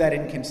that. We do that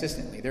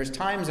inconsistently. There's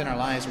times in our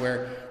lives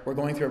where we're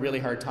going through a really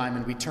hard time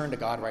and we turn to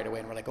God right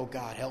away and we're like, oh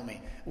God, help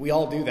me. We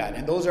all do that.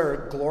 And those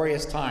are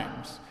glorious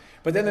times.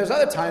 But then there's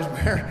other times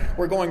where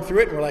we're going through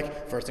it and we're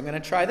like, first I'm going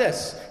to try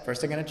this.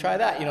 First I'm going to try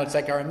that. It's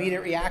like our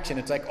immediate reaction.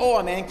 It's like, oh,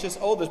 I'm anxious.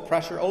 Oh, there's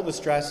pressure. Oh, the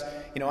stress.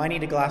 I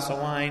need a glass of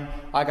wine.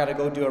 I got to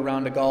go do a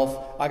round of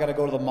golf. I got to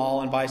go to the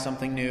mall and buy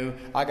something new.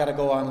 I got to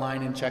go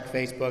online and check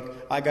Facebook.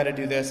 I got to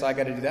do this. I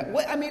got to do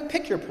that.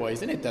 Pick your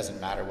poison. It doesn't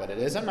matter what it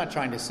is. I'm not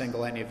trying to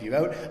single any of you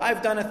out.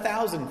 I've done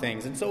 1,000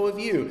 things, and so have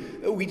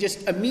you. We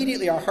just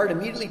our heart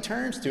immediately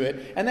turns to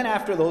it. And then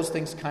after those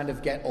things kind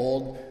of get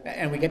old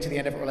and we get to the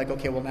end of it, we're like,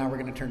 okay, well, now we're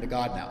going to turn to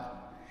God now.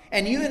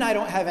 And you and I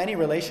don't have any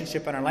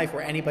relationship in our life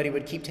where anybody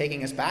would keep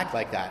taking us back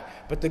like that.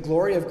 But the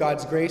glory of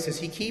God's grace is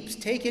he keeps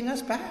taking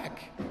us back.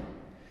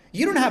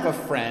 You don't have a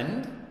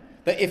friend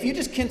that if you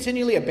just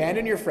continually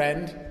abandon your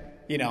friend,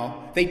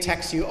 they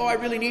text you, oh, I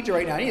really need you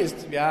right now. And you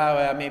just,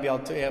 maybe I'll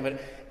tell you.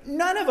 But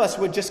none of us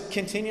would just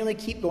continually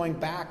keep going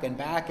back and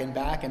back and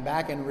back and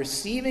back and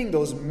receiving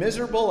those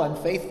miserable,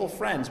 unfaithful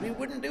friends. We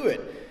wouldn't do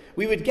it.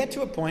 We would get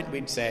to a point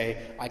we'd say,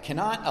 I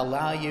cannot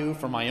allow you,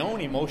 for my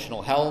own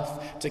emotional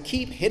health, to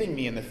keep hitting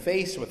me in the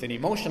face with an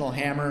emotional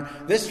hammer.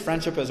 This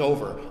friendship is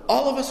over.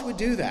 All of us would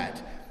do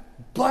that.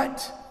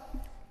 But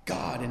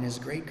God, in his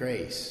great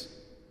grace,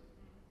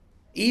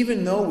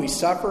 even though we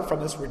suffer from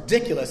this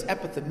ridiculous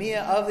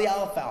epithemia of the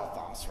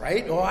alfalfas,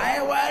 right?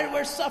 Why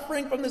we're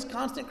suffering from this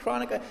constant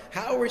chronic,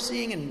 how we're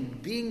seeing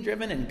and being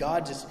driven, and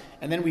God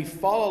and then we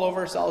fall all over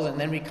ourselves, and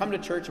then we come to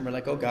church and we're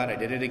like, oh God, I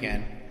did it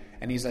again.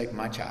 And he's like,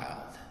 my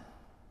child,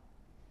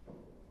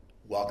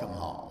 welcome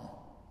home.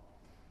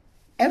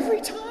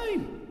 Every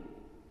time.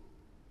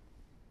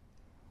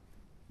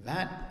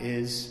 That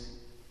is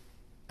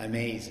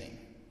amazing.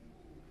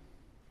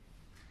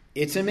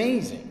 It's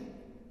amazing.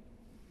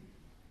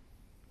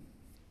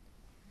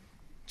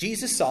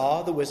 Jesus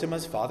saw the wisdom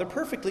of his Father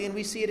perfectly, and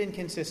we see it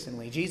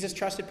inconsistently. Jesus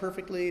trusted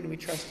perfectly, and we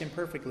trust him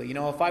perfectly.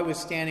 If I was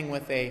standing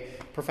with a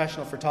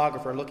professional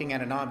photographer looking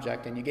at an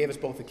object, and you gave us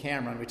both a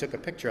camera and we took a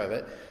picture of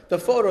it, the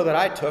photo that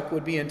I took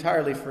would be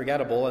entirely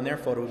forgettable, and their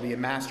photo would be a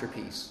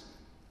masterpiece.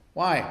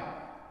 Why?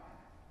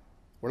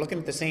 We're looking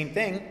at the same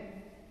thing.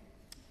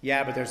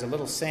 Yeah, but there's a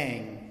little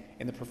saying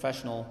in the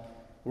professional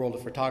world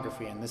of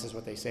photography, and this is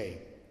what they say: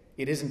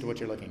 it isn't what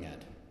you're looking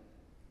at,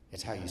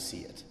 it's how you see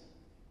it.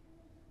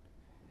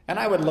 And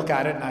I would look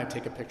at it and I'd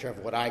take a picture of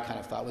what I kind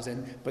of thought was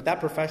in, but that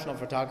professional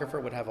photographer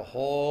would have a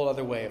whole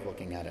other way of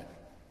looking at it.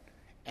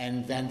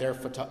 And then their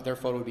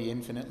photo would be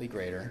infinitely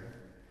greater.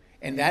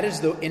 And that is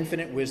the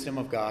infinite wisdom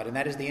of God, and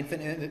that is the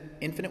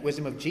infinite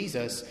wisdom of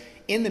Jesus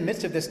in the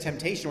midst of this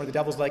temptation where the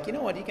devil's like, you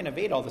know what, you can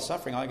evade all the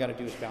suffering, all you got to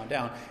do is bow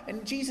down.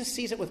 And Jesus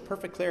sees it with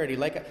perfect clarity,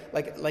 like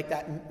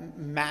that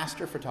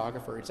master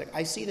photographer. It's like,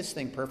 I see this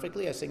thing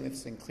perfectly, I see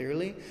this thing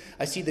clearly.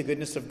 I see the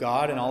goodness of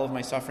God in all of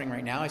my suffering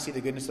right now. I see the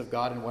goodness of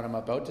God in what I'm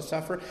about to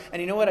suffer.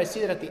 And you know what, I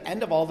see that at the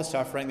end of all the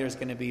suffering, there's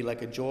going to be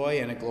like a joy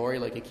and a glory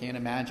like you can't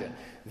imagine.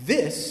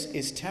 This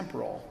is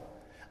temporal.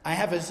 I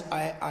have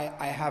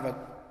a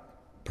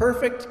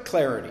perfect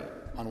clarity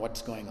on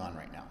what's going on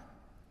right now.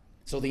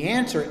 So the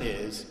answer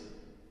is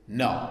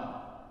no.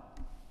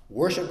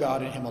 Worship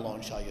God and Him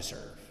alone shall you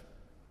serve.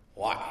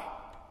 Why?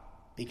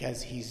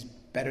 Because He's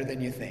better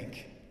than you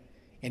think,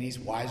 and He's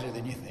wiser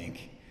than you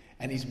think,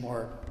 and He's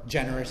more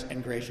generous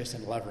and gracious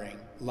and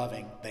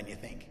loving than you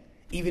think,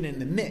 even in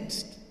the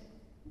midst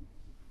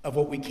of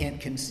what we can't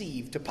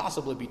conceive to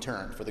possibly be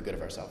turned for the good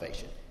of our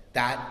salvation.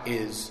 That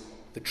is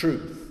the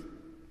truth.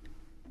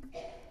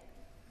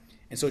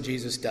 And so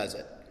Jesus does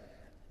it.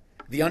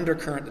 The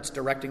undercurrent that's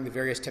directing the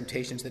various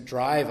temptations that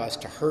drive us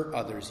to hurt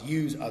others,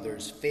 use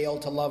others, fail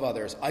to love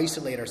others,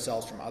 isolate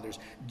ourselves from others,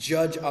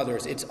 judge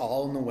others, it's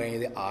all in the way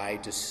the eye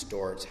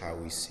distorts how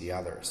we see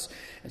others.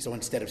 And so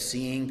instead of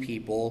seeing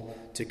people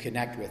to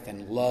connect with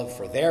and love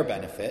for their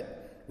benefit,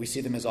 we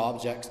see them as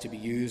objects to be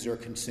used or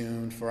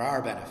consumed for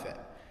our benefit.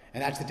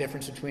 And that's the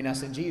difference between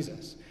us and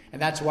Jesus.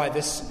 And that's why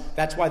this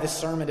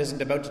sermon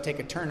isn't about to take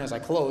a turn as I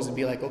close and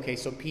be like, okay,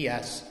 so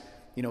P.S.,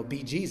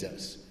 be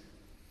Jesus.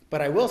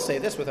 But I will say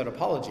this without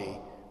apology: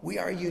 we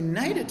are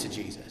united to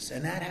Jesus,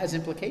 and that has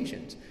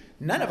implications.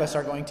 None of us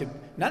are going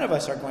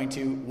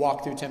to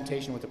walk through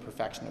temptation with the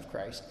perfection of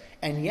Christ.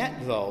 And yet,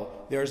 though,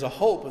 there is a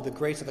hope of the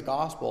grace of the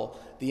gospel,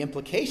 the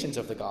implications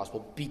of the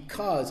gospel,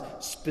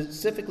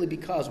 specifically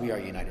because we are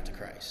united to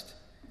Christ.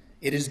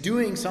 It is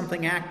doing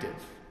something active.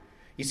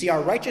 You see,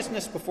 our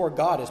righteousness before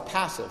God is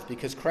passive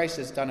because Christ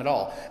has done it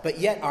all. But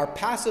yet our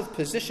passive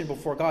position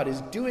before God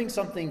is doing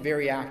something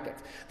very active,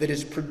 that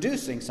is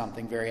producing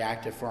something very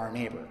active for our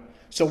neighbor.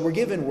 So we're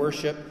given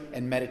worship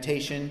and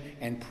meditation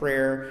and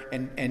prayer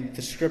and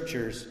the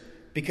scriptures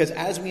because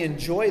as we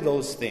enjoy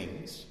those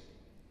things,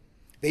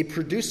 they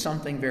produce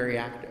something very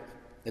active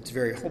that's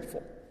very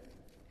hopeful.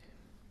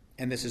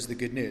 And this is the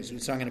good news.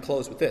 So I'm going to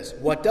close with this.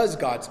 What does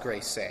God's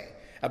grace say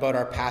about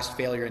our past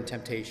failure and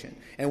temptation?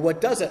 And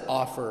what does it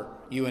offer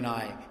you and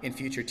I in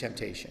future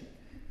temptation?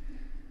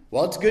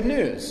 Well, it's good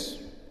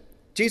news.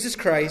 Jesus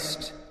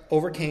Christ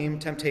overcame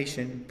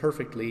temptation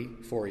perfectly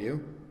for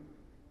you.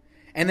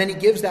 And then He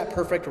gives that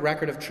perfect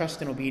record of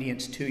trust and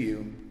obedience to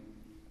you.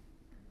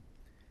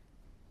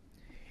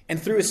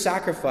 And through His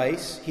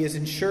sacrifice, He has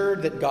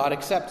ensured that God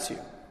accepts you.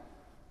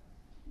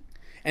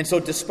 And so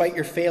despite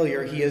your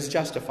failure, He has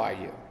justified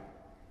you.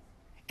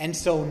 And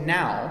so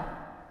now,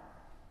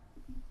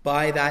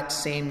 by that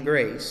same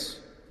grace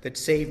that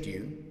saved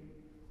you,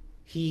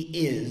 He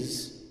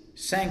is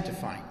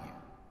sanctifying you.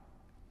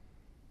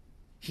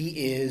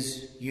 He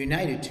is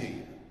united to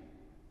you.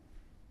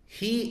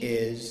 He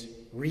is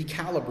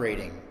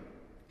recalibrating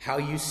how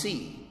you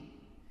see.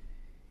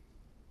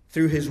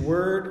 Through His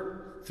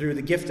word, through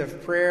the gift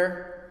of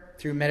prayer,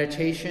 through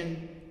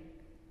meditation,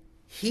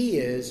 He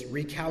is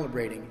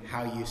recalibrating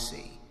how you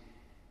see.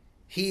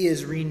 He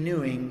is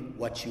renewing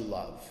what you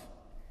love.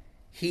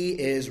 He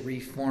is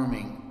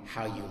reforming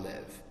how you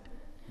live.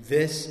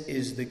 This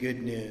is the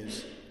good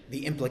news,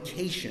 the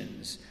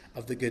implications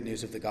of the good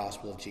news of the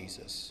gospel of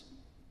Jesus.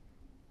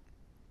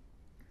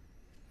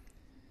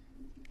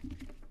 I'm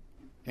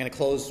going to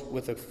close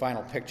with a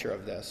final picture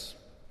of this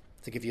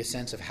to give you a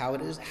sense of how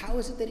it is. How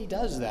is it that He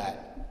does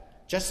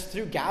that? Just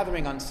through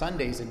gathering on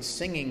Sundays and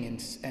singing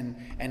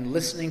and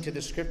listening to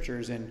the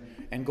scriptures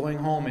and going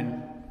home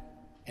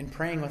and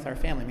praying with our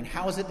family. I mean,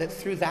 how is it that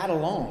through that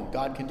alone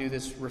God can do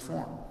this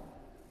reform?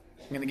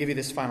 I'm going to give you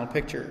this final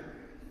picture.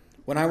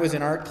 When I was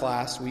in art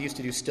class, we used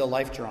to do still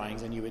life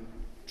drawings, and you would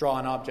draw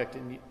an object,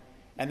 and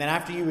then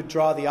after you would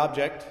draw the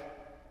object,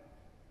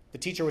 the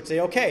teacher would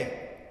say,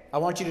 okay, I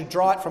want you to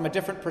draw it from a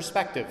different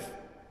perspective.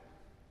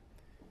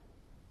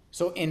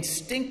 So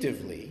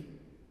instinctively,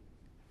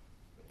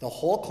 the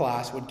whole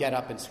class would get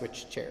up and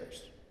switch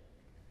chairs.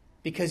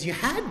 Because you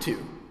had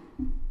to.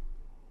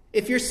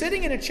 If you're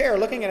sitting in a chair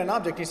looking at an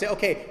object, you say,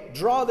 okay,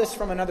 draw this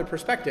from another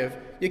perspective,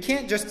 you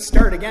can't just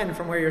start again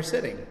from where you're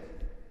sitting.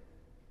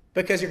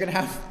 Because you're going to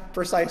have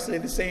precisely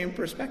the same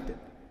perspective.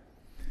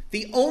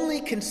 The only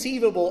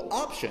conceivable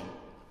option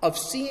of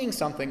seeing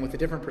something with a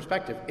different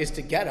perspective is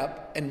to get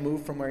up and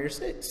move from where you're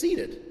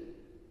seated.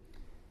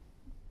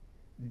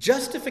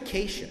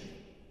 Justification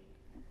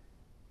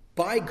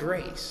by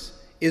grace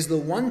is the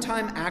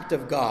one-time act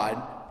of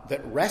God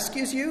that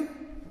rescues you,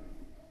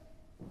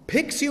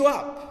 picks you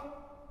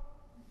up,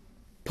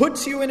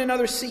 puts you in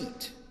another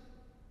seat,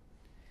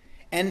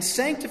 And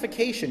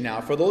sanctification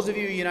now, for those of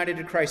you united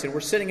to Christ, and we're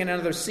sitting in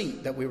another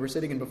seat that we were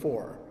sitting in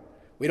before.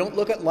 We don't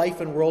look at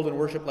life and world and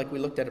worship like we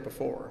looked at it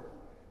before.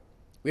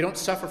 We don't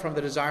suffer from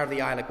the desire of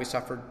the eye like we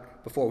suffered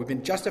before. We've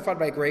been justified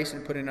by grace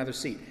and put in another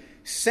seat.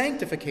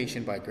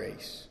 Sanctification by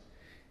grace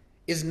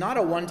is not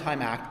a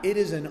one-time act. It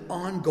is an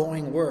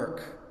ongoing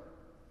work.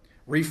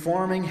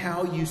 Reforming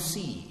how you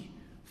see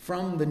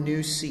from the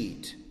new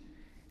seat.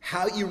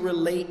 How you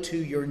relate to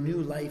your new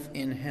life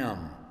in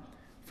Him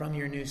from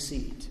your new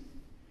seat.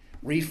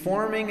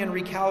 Reforming and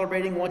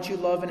recalibrating what you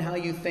love and how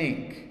you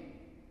think,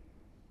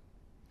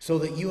 so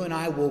that you and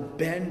I will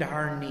bend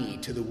our knee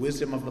to the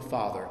wisdom of the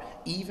Father.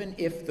 Even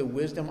if the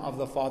wisdom of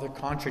the Father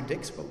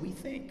contradicts what we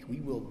think, we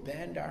will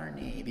bend our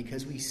knee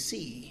because we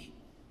see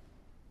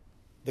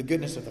the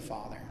goodness of the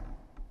Father.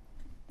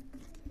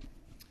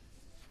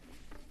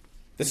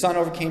 The Son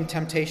overcame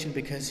temptation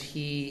because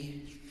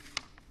He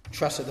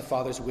trusted the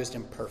Father's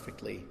wisdom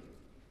perfectly.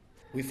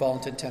 We fall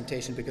into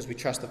temptation because we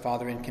trust the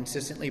Father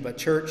inconsistently, but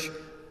church,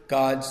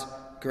 God's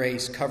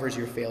grace covers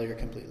your failure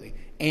completely.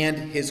 And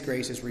His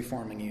grace is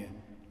reforming you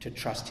to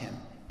trust Him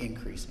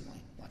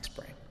increasingly. Let's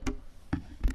pray.